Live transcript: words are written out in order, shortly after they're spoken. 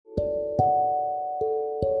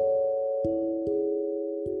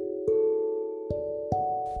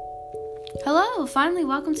Hello, finally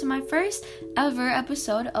welcome to my first ever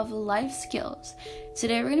episode of Life Skills.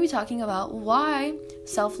 Today we're going to be talking about why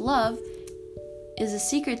self-love is a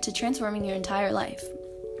secret to transforming your entire life.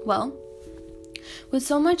 Well, with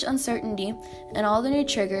so much uncertainty and all the new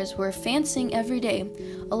triggers we're facing every day,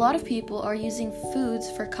 a lot of people are using foods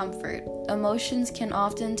for comfort. Emotions can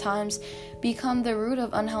oftentimes become the root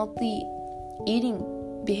of unhealthy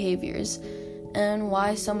eating behaviors, and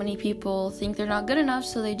why so many people think they're not good enough,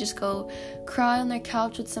 so they just go cry on their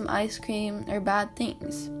couch with some ice cream or bad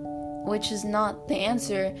things, which is not the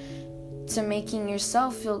answer to making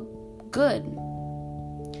yourself feel good.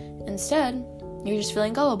 Instead, you're just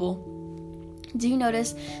feeling gullible. Do you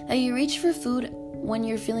notice that you reach for food when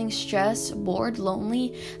you're feeling stressed, bored,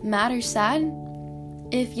 lonely, mad, or sad?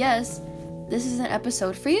 If yes, this is an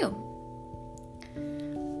episode for you.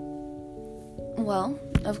 Well,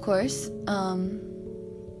 of course, I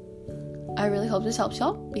really hope this helps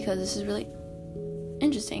y'all, because this is really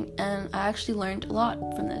interesting, and I actually learned a lot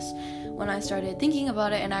from this when I started thinking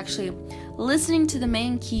about it and actually listening to the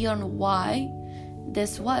main key on why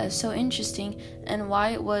this was so interesting and why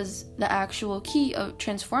it was the actual key of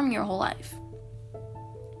transforming your whole life.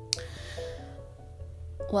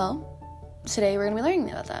 Well, today we're going to be learning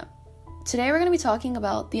about that. Today we're going to be talking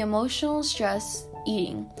about the emotional stress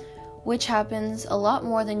eating, which happens a lot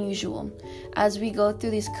more than usual as we go through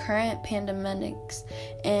these current pandemics,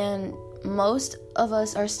 and most of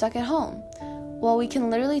us are stuck at home. Well, we can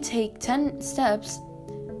literally take 10 steps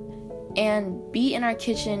and be in our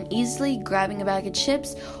kitchen easily grabbing a bag of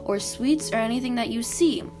chips or sweets or anything that you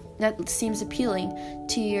see that seems appealing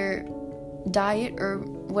to your diet or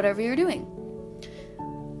whatever you're doing.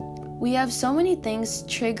 We have so many things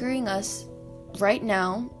triggering us right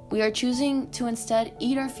now. We are choosing to instead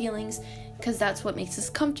eat our feelings because that's what makes us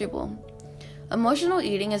comfortable. Emotional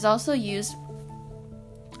eating is also used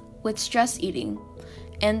with stress eating,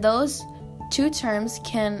 and those two terms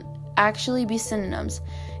can actually be synonyms.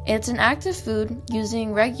 It's an act of food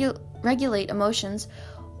using regulate emotions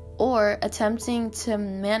or attempting to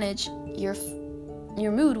manage your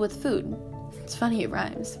mood with food. It's funny, it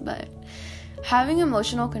rhymes, but having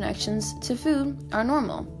emotional connections to food are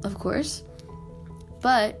normal, of course.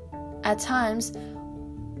 But at times,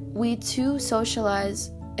 we too socialize,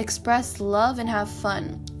 express love, and have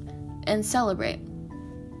fun, and celebrate,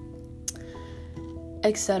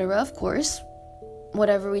 etc. Of course,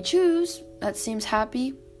 whatever we choose that seems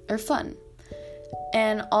happy or fun,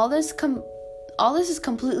 and all this is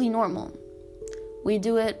completely normal. We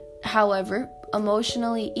do it. However,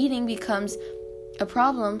 emotionally eating becomes a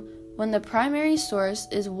problem when the primary source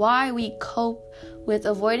is why we cope with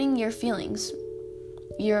avoiding your feelings.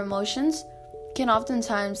 Your emotions can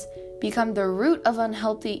oftentimes become the root of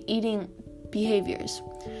unhealthy eating behaviors.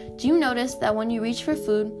 Do you notice that when you reach for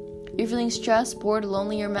food, you're feeling stressed, bored,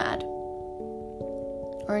 lonely, or mad,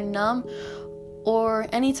 or numb, or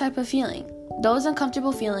any type of feeling? Those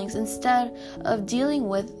uncomfortable feelings, instead of dealing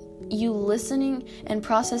with you listening and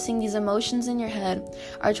processing these emotions in your head,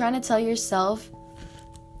 are trying to tell yourself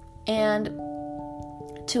and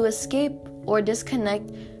to escape or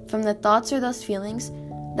disconnect from the thoughts or those feelings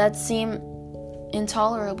that seem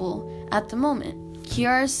intolerable at the moment. Here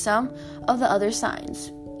are some of the other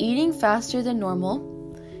signs: eating faster than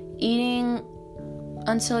normal, eating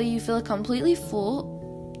until you feel completely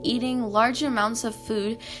full, eating large amounts of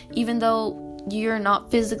food even though you're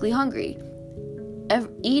not physically hungry,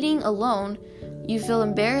 eating alone, you feel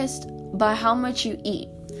embarrassed by how much you eat.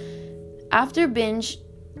 After binge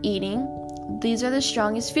eating, these are the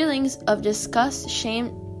strongest feelings of disgust,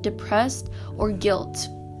 shame, depressed, or guilt.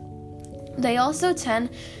 They also tend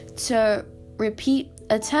to repeat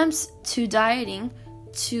attempts to dieting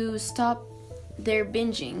to stop their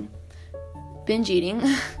binge eating.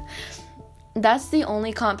 That's the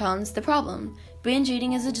only compounds the problem. Binge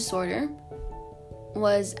eating is a disorder,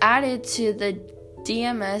 was added to the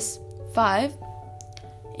DSM-5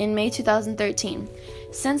 in May 2013.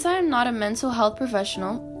 Since I am not a mental health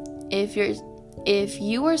professional, if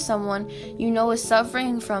you or someone you know is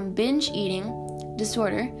suffering from binge eating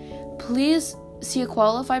disorder, please see a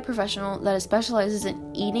qualified professional that specializes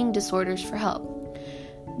in eating disorders for help.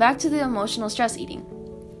 Back to the emotional stress eating.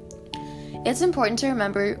 It's important to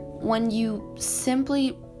remember when you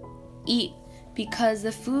simply eat because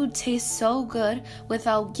the food tastes so good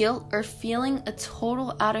without guilt or feeling a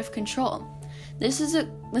total out of control. This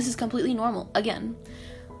is completely normal, again.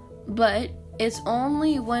 But it's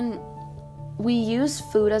only when we use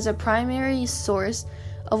food as a primary source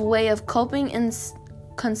of way of coping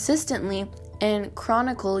consistently and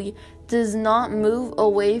chronically does not move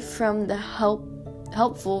away from the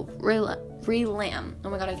helpful realm. Oh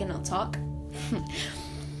my god, I cannot talk.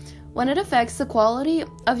 when it affects the quality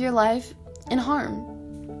of your life and harm.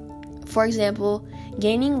 For example,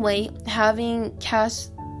 gaining weight, having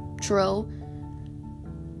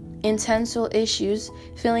gastrointestinal issues,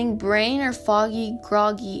 feeling brain or foggy,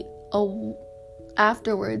 groggy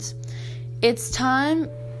afterwards. It's time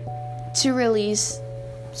to release.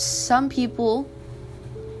 Some people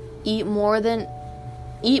eat more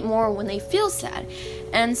when they feel sad,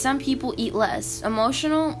 and some people eat less.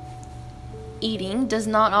 Emotional eating does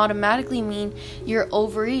not automatically mean you're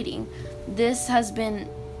overeating. This has been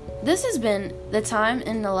the time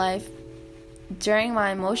in the life during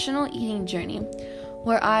my emotional eating journey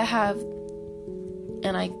where I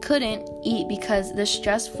couldn't eat because the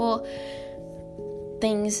stressful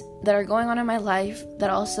things that are going on in my life that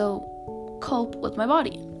also cope with my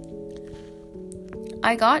body.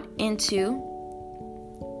 I got into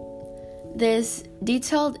this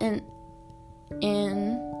detailed in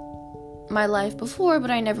my life before, but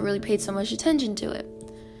I never really paid so much attention to it.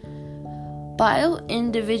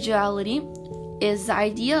 Bio-individuality is the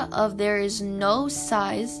idea of there is no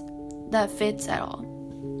size that fits at all.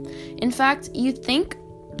 In fact, you think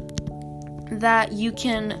that you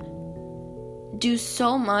can do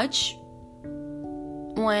so much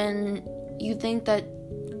when you think that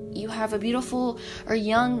you have a beautiful or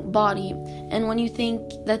young body, and when you think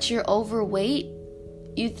that you're overweight,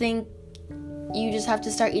 you think you just have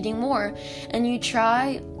to start eating more, and you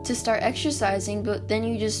try to start exercising, but then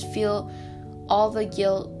you just feel all the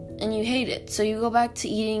guilt and you hate it. So you go back to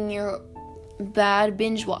eating your bad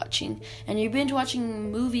binge watching, and you're binge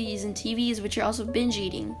watching movies and TVs, but you're also binge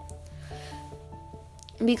eating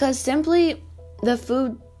because simply the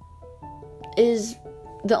food is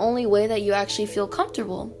the only way that you actually feel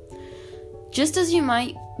comfortable. Just as you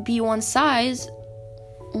might be one size,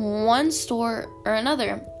 one store or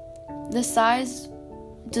another, the size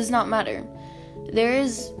does not matter. There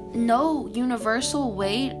is no universal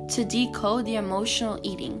way to decode the emotional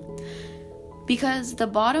eating, because the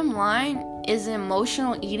bottom line is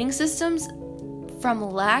emotional eating systems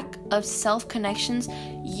from lack of self-connections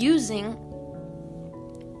using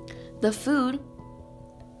the food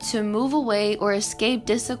to move away or escape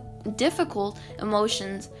difficult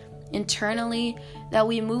emotions internally, that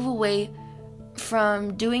we move away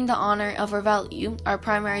from doing the honor of our value. Our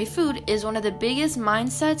primary food is one of the biggest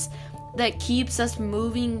mindsets that keeps us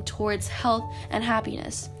moving towards health and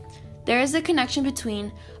happiness. There is a connection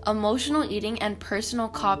between emotional eating and personal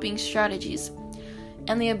coping strategies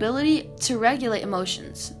and the ability to regulate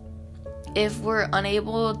emotions. If we're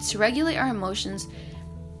unable to regulate our emotions,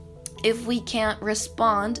 if we can't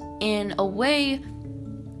respond in a way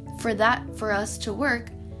for us to work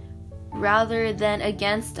rather than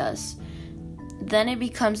against us, then it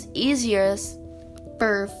becomes easier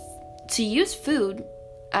to use food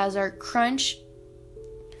as our crutch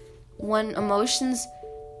when emotions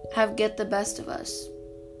get the best of us.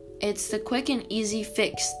 It's the quick and easy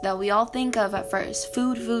fix that we all think of at first.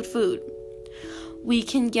 Food. We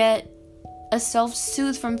can get a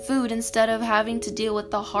self-soothe from food instead of having to deal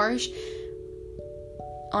with the harsh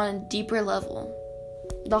on a deeper level.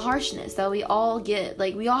 The harshness that we all get.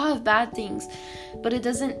 Like, we all have bad things, but it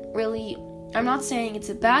doesn't really, I'm not saying it's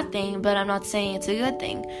a bad thing, but I'm not saying it's a good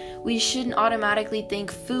thing. We shouldn't automatically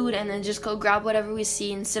think food and then just go grab whatever we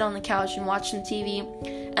see and sit on the couch and watch some TV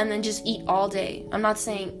and then just eat all day. I'm not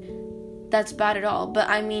saying that's bad at all, but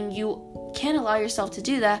I mean, you can allow yourself to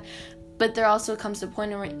do that, but there also comes a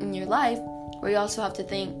point in your life where you also have to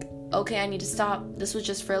think, okay, I need to stop. This was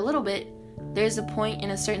just for a little bit. There's a point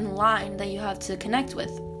in a certain line that you have to connect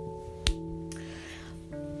with.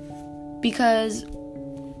 Because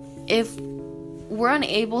if we're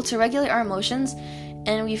unable to regulate our emotions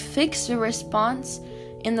and we fix the response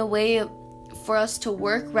in the way for us to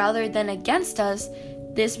work rather than against us,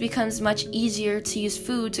 this becomes much easier to use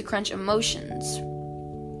food to crunch emotions.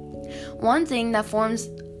 One thing that forms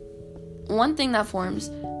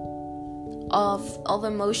of all the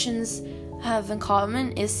emotions have in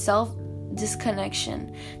common is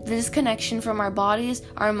self-disconnection. The disconnection from our bodies,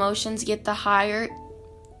 our emotions get the higher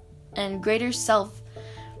and greater self.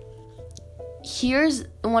 Here's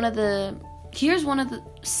some of the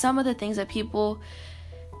things that people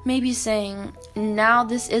may be saying. Now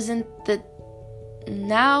it isn't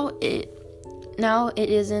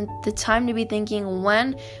the time to be thinking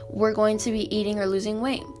when we're going to be eating or losing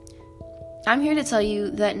weight. I'm here to tell you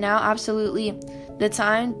that now absolutely the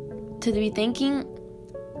time to be thinking,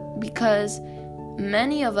 because not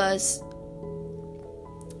many of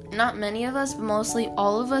us, but mostly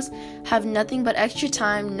all of us, have nothing but extra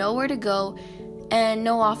time, nowhere to go, and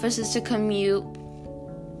no offices to commute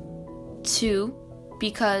to,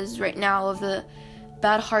 because right now of the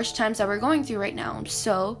bad, harsh times that we're going through right now.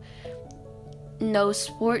 So no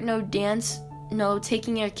sport, no dance, no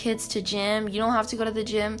taking your kids to gym. You don't have to go to the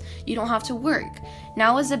gym. You don't have to work.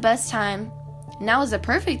 Now is the best time. Now is the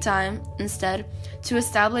perfect time, instead, to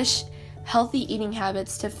establish healthy eating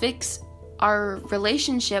habits, to fix our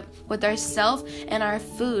relationship with ourselves and our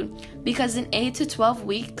food. Because in 8 to 12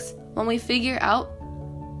 weeks, when we figure out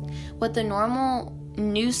what the normal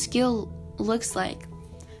new skill looks like,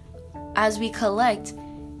 as we collect,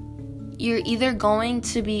 you're either going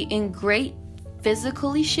to be in great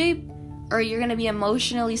physically shape, or you're going to be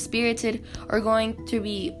emotionally spirited, or going to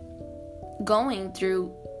be going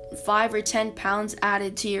through 5 or 10 pounds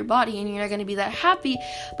added to your body, and you're not going to be that happy.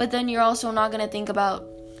 But then you're also not going to think about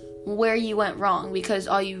where you went wrong, because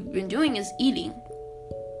all you've been doing is eating.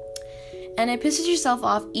 And it pisses yourself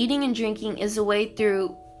off. Eating and drinking is the way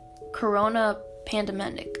through corona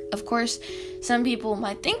pandemic. Of course, some people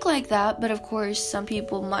might think like that, but of course, some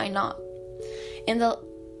people might not. In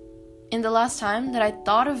the last time that I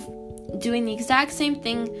thought of doing the exact same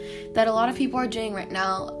thing that a lot of people are doing right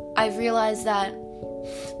now, I've realized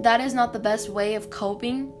that is not the best way of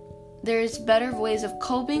coping. There's better ways of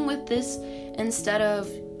coping with this instead of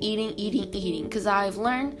eating, because I've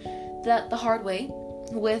learned that the hard way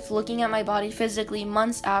with looking at my body physically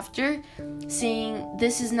months after, seeing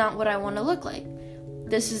this is not what I want to look like.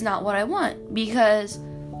 This is not what I want, because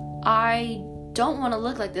I don't want to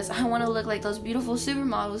look like this. I want to look like those beautiful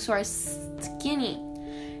supermodels who are skinny.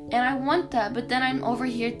 And I want that, but then I'm over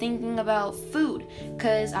here thinking about food,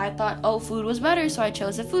 because I thought, food was better, so I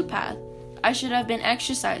chose a food path. I should have been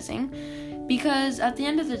exercising, because at the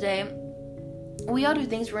end of the day, we all do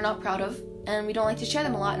things we're not proud of, and we don't like to share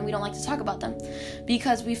them a lot, and we don't like to talk about them,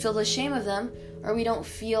 because we feel the shame of them, or we don't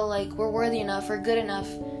feel like we're worthy enough or good enough.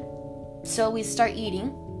 So we start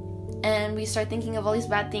eating, and we start thinking of all these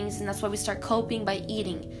bad things, and that's why we start coping by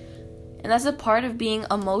eating. And that's a part of being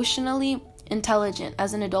emotionally intelligent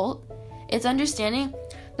as an adult. It's understanding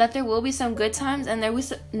that there will be some good times and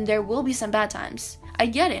there will be some bad times. I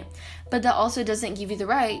get it, but that also doesn't give you the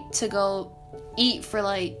right to go eat for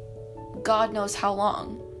like God knows how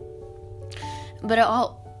long.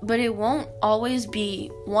 But it won't always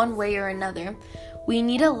be one way or another. We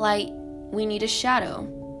need a light, we need a shadow.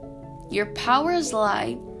 Your powers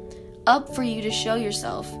lie up for you to show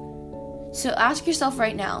yourself. So ask yourself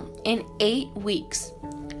right now, in 8 weeks,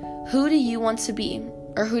 who do you want to be,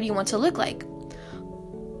 or who do you want to look like?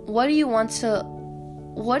 What do you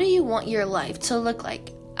want your life to look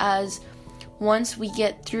like as once we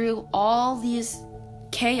get through all these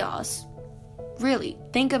chaos? Really,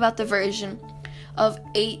 think about the version of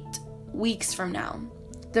 8 weeks from now.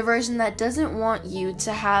 The version that doesn't want you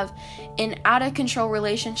to have an out of control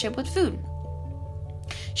relationship with food.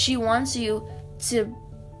 She wants you to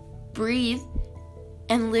breathe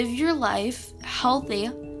and live your life healthy,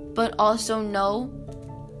 but also know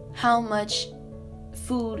how much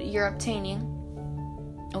food you're obtaining.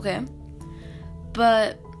 Okay?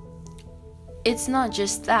 But it's not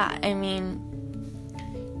just that. I mean,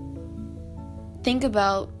 think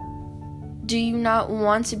about, do you not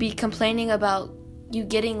want to be complaining about you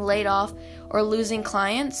getting laid off or losing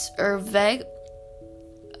clients, or vague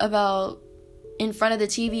about in front of the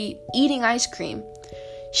TV eating ice cream?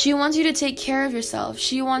 She wants you to take care of yourself.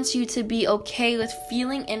 She wants you to be okay with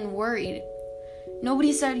feeling and worried.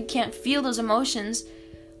 Nobody said you can't feel those emotions,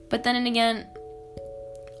 but then again,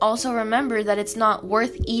 also remember that it's not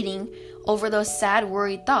worth eating over those sad,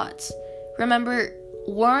 worried thoughts. Remember,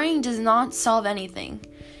 worrying does not solve anything.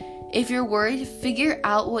 If you're worried, figure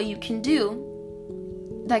out what you can do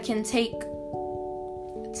that can take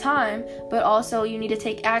time, but also you need to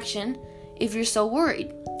take action if you're so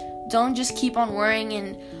worried. Don't just keep on worrying.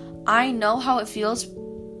 And I know how it feels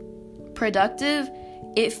productive.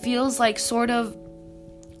 It feels like sort of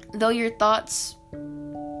though your thoughts,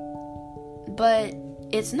 but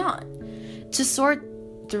it's not. To sort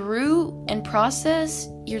through and process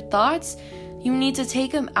your thoughts, you need to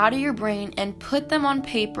take them out of your brain and put them on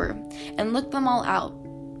paper and look them all out.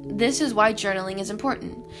 This is why journaling is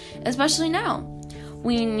important, especially now.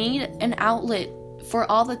 We need an outlet for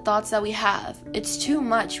all the thoughts that we have. It's too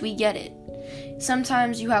much, we get it.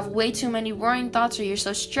 Sometimes you have way too many worrying thoughts, or you're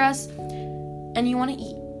so stressed and you want to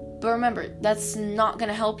eat. But remember, that's not going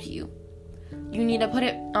to help you. You need to put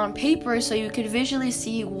it on paper so you could visually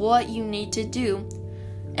see what you need to do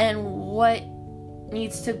and what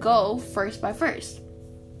needs to go first by first.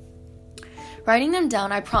 Writing them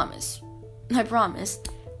down, I promise,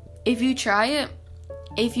 if you try it,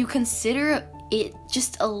 if you consider it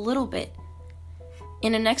just a little bit,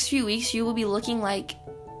 in the next few weeks, you will be looking like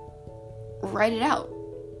write it out.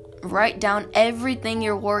 Write down everything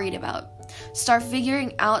you're worried about. Start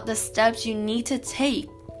figuring out the steps you need to take.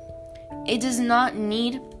 It does not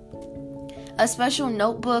need a special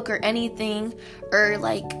notebook or anything, or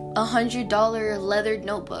like $100 leathered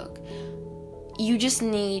notebook. You just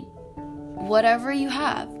need whatever you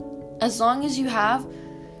have. As long as you have,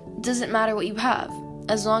 doesn't matter what you have.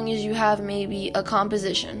 As long as you have maybe a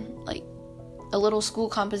composition, like a little school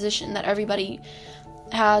composition that everybody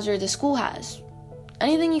has or the school has.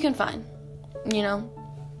 Anything you can find,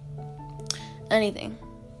 anything.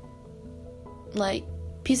 Like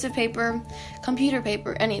piece of paper, computer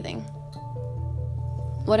paper, anything.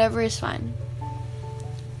 Whatever is fine.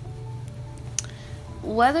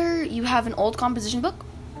 Whether you have an old composition book,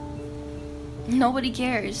 nobody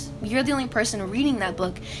cares. You're the only person reading that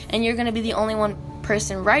book, and you're going to be the only one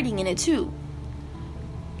person writing in it too.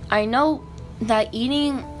 I know that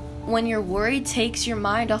eating when you're worried takes your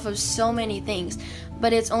mind off of so many things,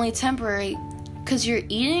 but it's only temporary, because you're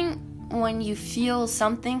eating when you feel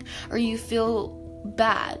something or you feel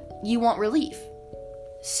bad. You want relief,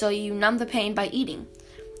 so you numb the pain by eating.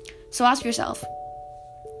 So ask yourself,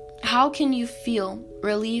 how can you feel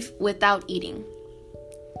relief without eating?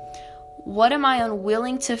 What am I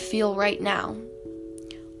unwilling to feel right now?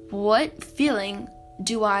 What feeling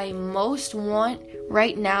do I most want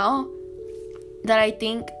right now that I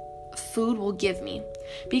think food will give me?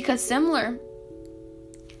 Because similar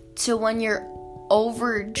to when you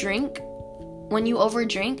overdrink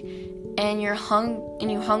and you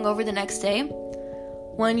hung over the next day,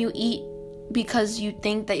 when you eat because you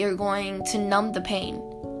think that you're going to numb the pain,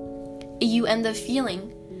 you end up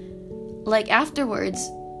feeling like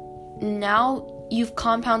afterwards, now you've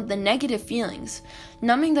compounded the negative feelings.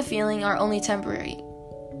 Numbing the feeling are only temporary.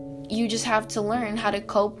 You just have to learn how to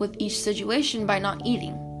cope with each situation by not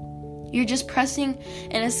eating. You're just pressing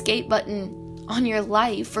an escape button on your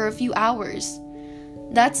life for a few hours.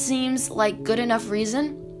 That seems like good enough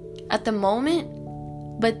reason at the moment,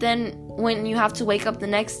 but then when you have to wake up the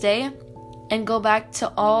next day and go back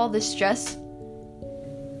to all the stress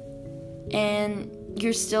and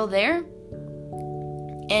you're still there,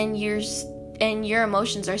 and your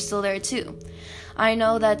emotions are still there too. I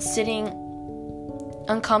know that sitting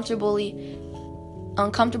uncomfortable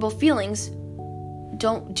feelings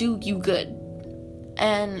don't do you good,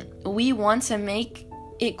 and we want to make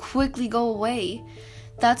it quickly go away.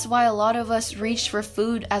 That's why a lot of us reach for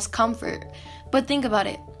food as comfort. But think about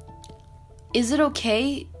it. Is it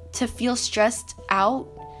okay to feel stressed out?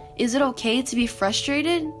 Is it okay to be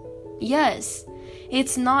frustrated? Yes.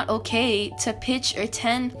 It's not okay to pitch or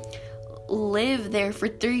live there for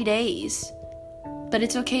 3 days. But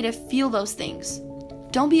it's okay to feel those things.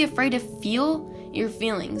 Don't be afraid to feel your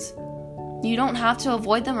feelings. You don't have to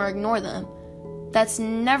avoid them or ignore them. That's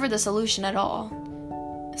never the solution at all.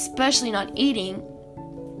 Especially not eating.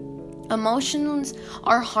 Emotions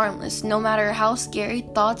are harmless, no matter how scary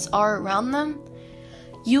thoughts are around them.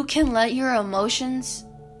 You can let your emotions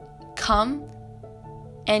come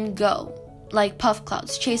and go, like puff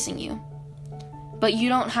clouds chasing you. But you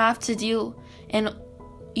don't have to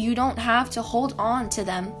hold on to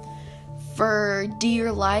them for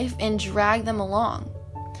dear life and drag them along.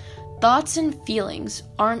 Thoughts and feelings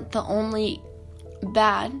aren't the only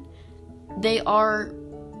bad. They are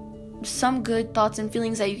some good thoughts and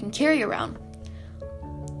feelings that you can carry around.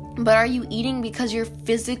 But are you eating because you're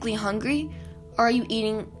physically hungry? Or are you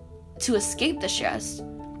eating to escape the stress?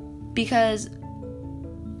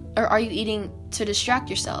 Or are you eating to distract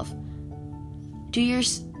yourself? Do you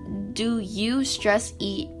stress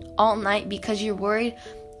eat all night because you're worried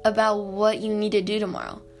about what you need to do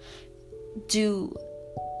tomorrow? Do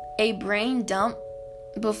a brain dump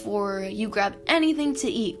before you grab anything to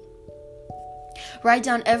eat. Write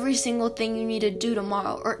down every single thing you need to do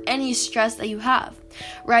tomorrow or any stress that you have.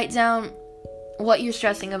 Write down what you're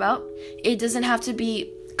stressing about. It doesn't have to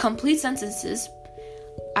be complete sentences.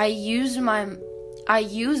 I use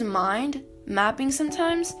mind mapping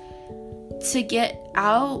sometimes to get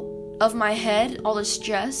out of my head all the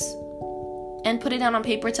stress and put it down on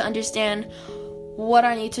paper to understand what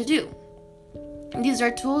I need to do. These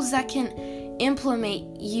are tools that can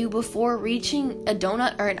implement you before reaching a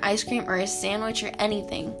donut or an ice cream or a sandwich or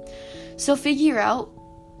anything. So figure out,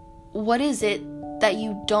 what is it that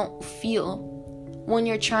you don't feel when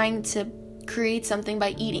you're trying to create something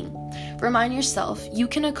by eating? Remind yourself you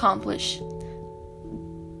can accomplish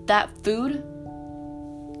that food,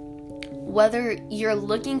 whether you're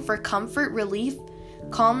looking for comfort, relief,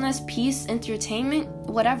 calmness, peace, entertainment,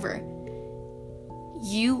 whatever.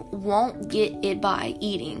 You won't get it by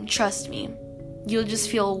eating, trust me. You'll just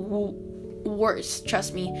feel worse,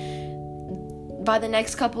 trust me. by the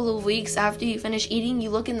next couple of weeks after you finish eating, you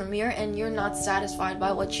look in the mirror and you're not satisfied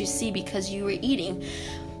by what you see because you were eating.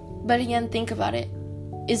 But again, think about it.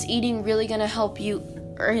 Is eating really going to help you,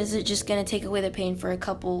 or is it just going to take away the pain for a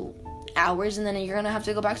couple hours and then you're going to have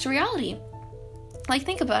to go back to reality? Like,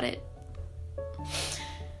 think about it.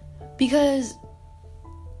 Because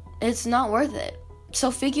it's not worth it.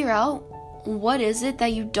 So figure out, what is it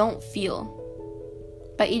that you don't feel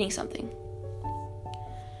by eating something?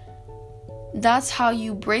 That's how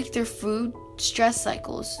you break through food stress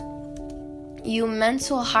cycles. You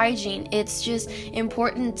mental hygiene. It's just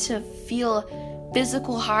important to feel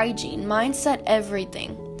physical hygiene, mindset,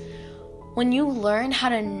 everything. When you learn how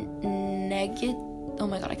to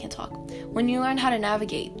When you learn how to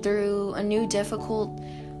navigate through a new difficult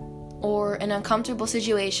or an uncomfortable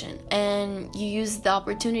situation, and you use the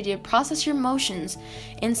opportunity to process your emotions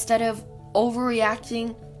instead of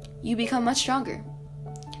overreacting, you become much stronger.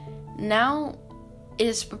 Now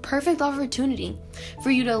is a perfect opportunity for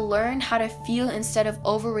you to learn how to feel instead of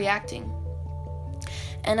overreacting.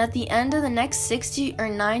 And at the end of the next 60 to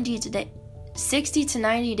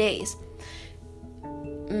 90 days,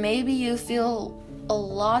 maybe you feel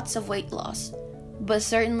lots of weight loss, but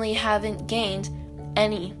certainly haven't gained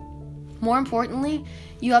any. More importantly,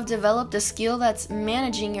 you have developed a skill that's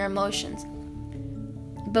managing your emotions.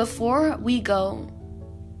 Before we go,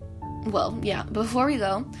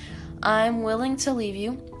 I'm willing to leave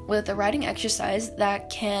you with a writing exercise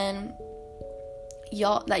that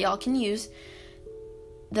y'all can use,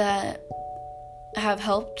 that have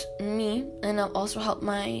helped me and also helped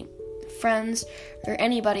my friends or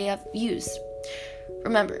anybody I've used.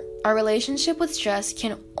 Remember, our relationship with stress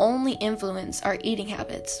can only influence our eating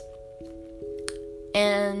habits.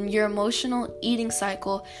 And your emotional eating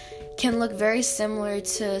cycle can look very similar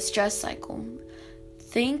to stress cycle.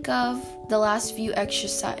 Think of the last few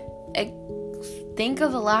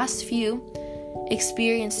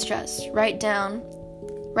experienced stress. Write down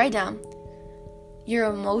your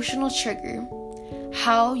emotional trigger,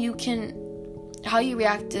 how you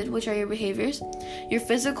reacted, which are your behaviors, your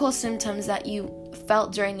physical symptoms that you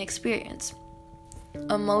felt during the experience,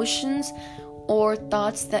 emotions or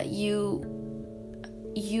thoughts that you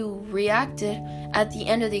reacted at the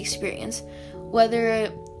end of the experience, whether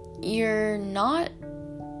you're not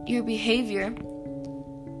your behavior,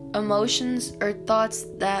 emotions or thoughts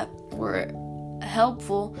that were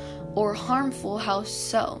helpful or harmful, how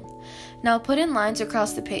so? Now put in lines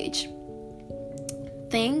across the page.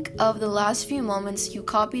 Think of the last few moments you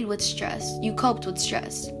coped with stress.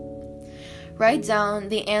 Write down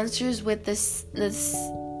the answers with the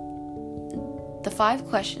 5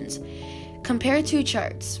 questions. Compare 2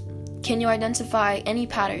 charts. Can you identify any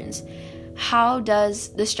patterns? How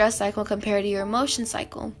does the stress cycle compare to your emotion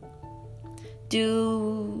cycle?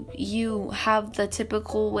 Do you have the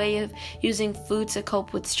typical way of using food to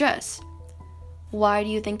cope with stress? Why do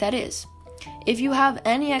you think that is? If you have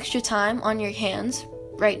any extra time on your hands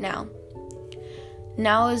right now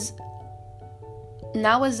is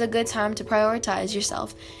a good time to prioritize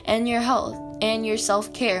yourself and your health and your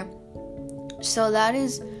self-care. So that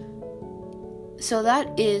is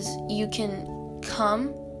you can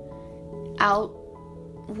come out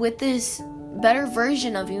with this better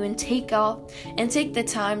version of you and take the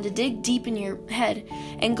time to dig deep in your head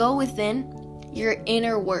and go within your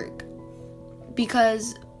inner work.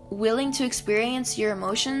 Because willing to experience your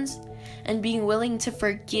emotions and being willing to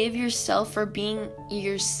forgive yourself for being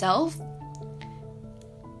yourself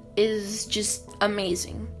is just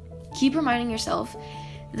amazing. Keep reminding yourself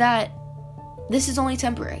that this is only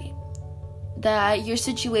temporary. That your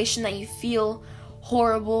situation that you feel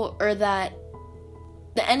horrible, or that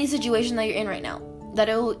any situation that you're in right now, that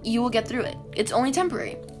you will get through it. It's only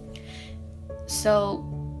temporary. So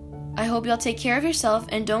I hope y'all take care of yourself,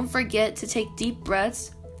 and don't forget to take deep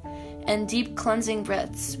breaths and deep cleansing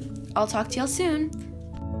breaths. I'll talk to y'all soon.